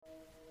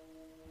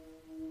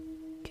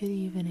Good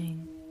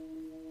evening.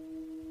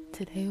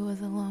 Today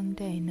was a long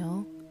day,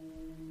 no?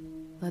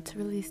 Let's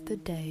release the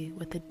day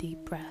with a deep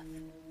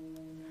breath.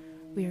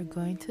 We are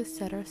going to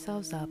set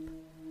ourselves up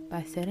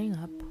by sitting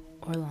up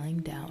or lying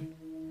down,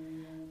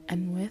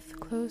 and with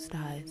closed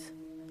eyes,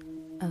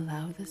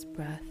 allow this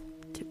breath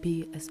to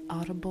be as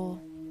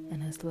audible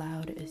and as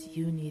loud as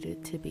you need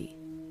it to be.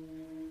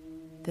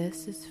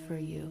 This is for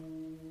you.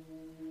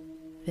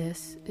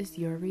 This is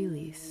your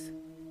release.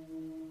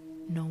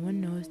 No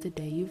one knows the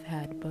day you've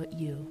had but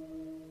you.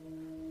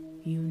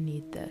 You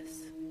need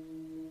this.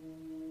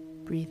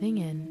 Breathing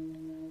in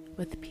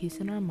with peace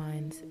in our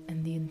minds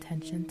and the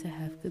intention to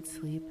have good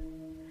sleep,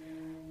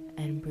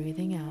 and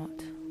breathing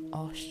out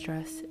all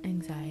stress,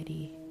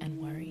 anxiety, and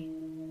worry.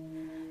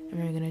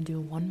 And we're going to do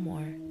one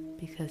more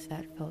because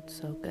that felt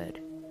so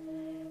good.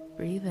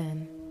 Breathe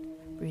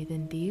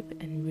in deep,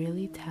 and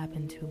really tap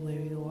into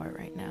where you are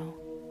right now,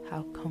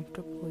 how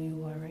comfortable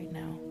you are right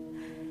now,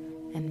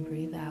 and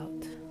breathe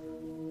out.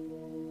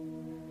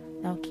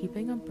 Now,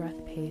 keeping a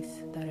breath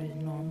pace that is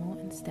normal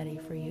and steady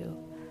for you,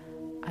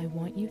 I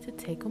want you to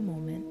take a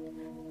moment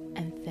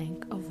and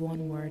think of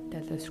one word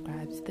that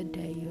describes the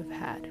day you've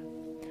had.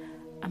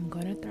 I'm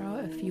going to throw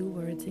out a few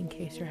words in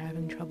case you're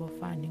having trouble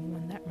finding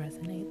one that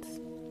resonates.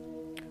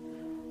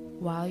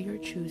 While you're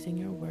choosing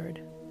your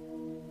word,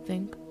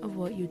 think of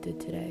what you did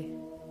today.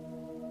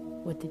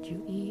 What did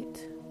you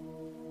eat?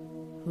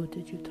 Who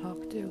did you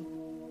talk to?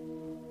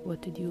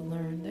 What did you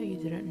learn that you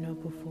didn't know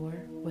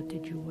before? What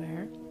did you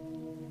wear?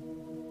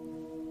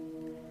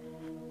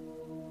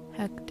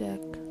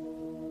 Hectic,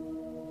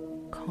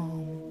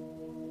 calm,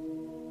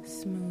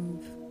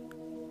 smooth,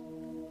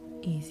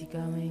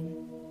 easygoing,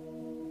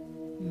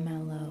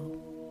 mellow,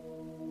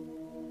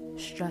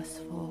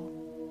 stressful,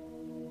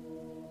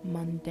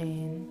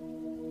 mundane,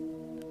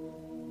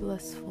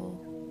 blissful,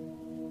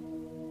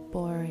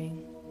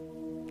 boring,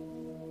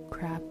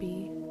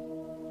 crappy,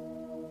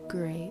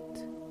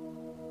 great,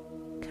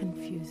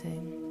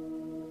 confusing.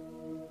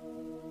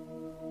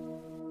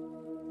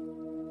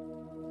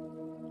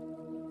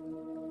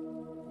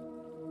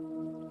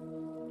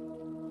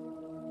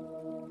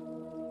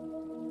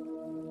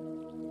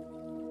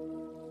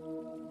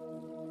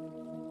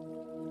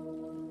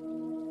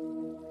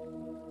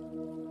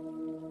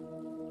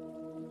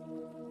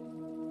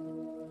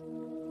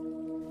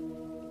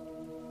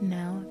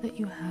 Now that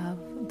you have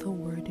the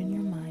word in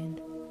your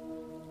mind,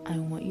 I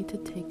want you to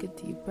take a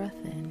deep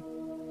breath in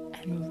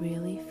and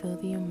really feel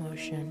the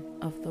emotion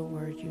of the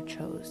word you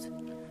chose.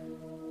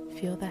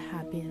 Feel the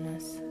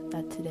happiness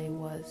that today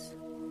was,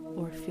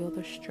 or feel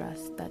the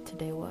stress that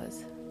today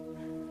was,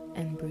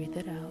 and breathe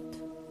it out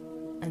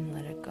and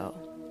let it go.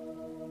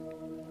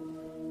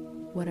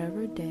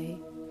 Whatever day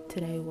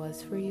today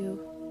was for you,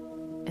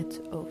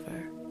 it's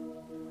over.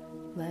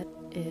 Let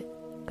it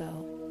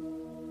go.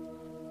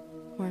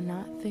 We're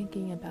not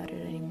thinking about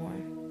it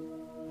anymore.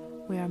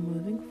 We are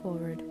moving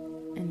forward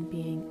and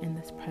being in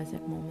this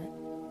present moment.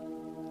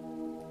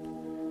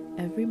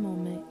 Every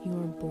moment you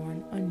are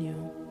born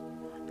anew,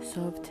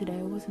 so if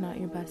today was not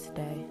your best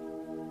day,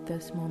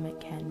 this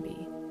moment can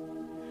be.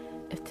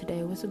 If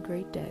today was a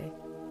great day,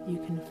 you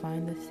can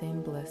find the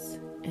same bliss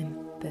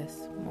in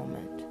this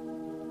moment.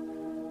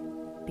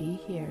 Be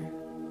here.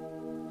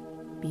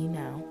 Be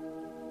now.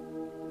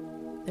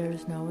 There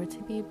is nowhere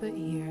to be but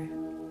here.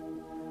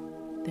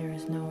 There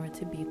is nowhere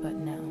to be but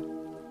now.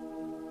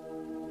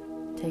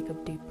 Take a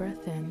deep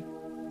breath in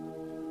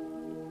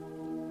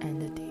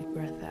and a deep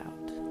breath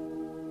out.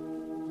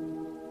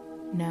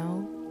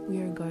 Now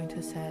we are going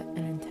to set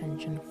an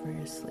intention for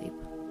your sleep.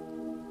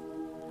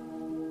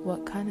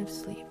 What kind of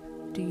sleep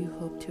do you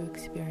hope to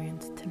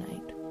experience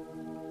tonight?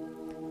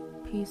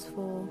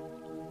 Peaceful,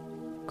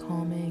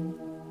 calming,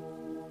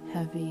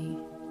 heavy,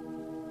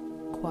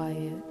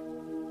 quiet,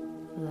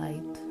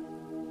 light,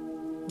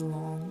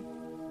 long?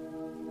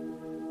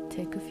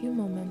 Take a few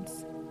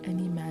moments and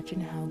imagine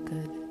how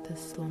good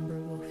this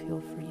slumber will feel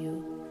for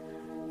you,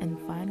 and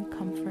find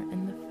comfort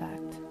in the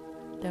fact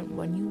that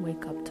when you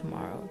wake up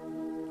tomorrow,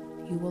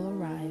 you will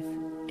arrive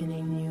in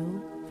a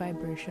new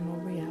vibrational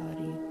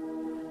reality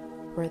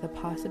where the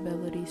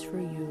possibilities for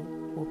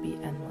you will be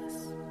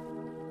endless.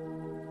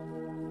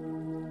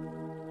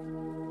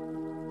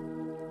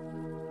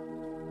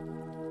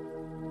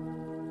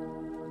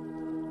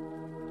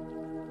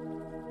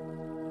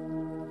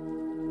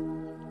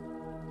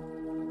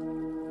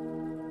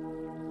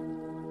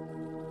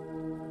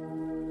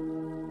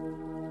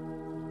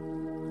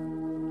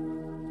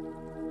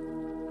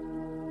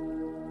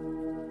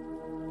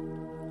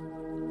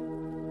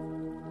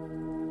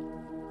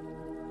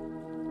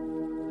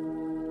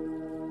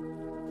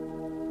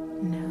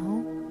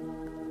 Now,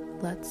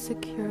 let's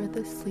secure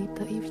the sleep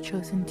that you've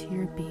chosen to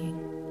your being.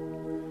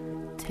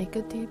 Take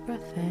a deep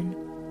breath in,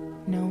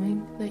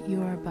 knowing that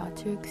you are about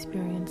to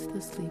experience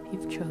the sleep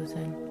you've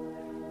chosen,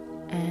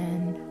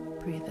 and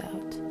breathe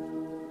out.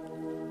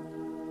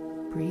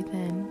 Breathe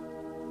in,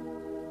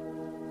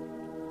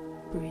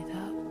 breathe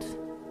out.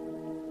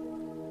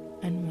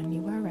 And when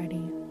you are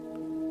ready,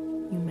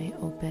 you may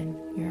open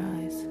your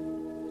eyes.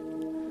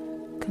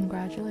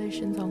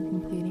 Congratulations on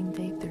completing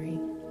day 3.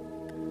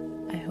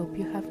 I hope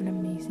you have an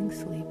amazing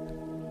sleep.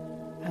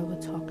 I will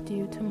talk to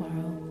you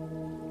tomorrow,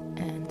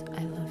 and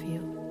I love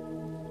you.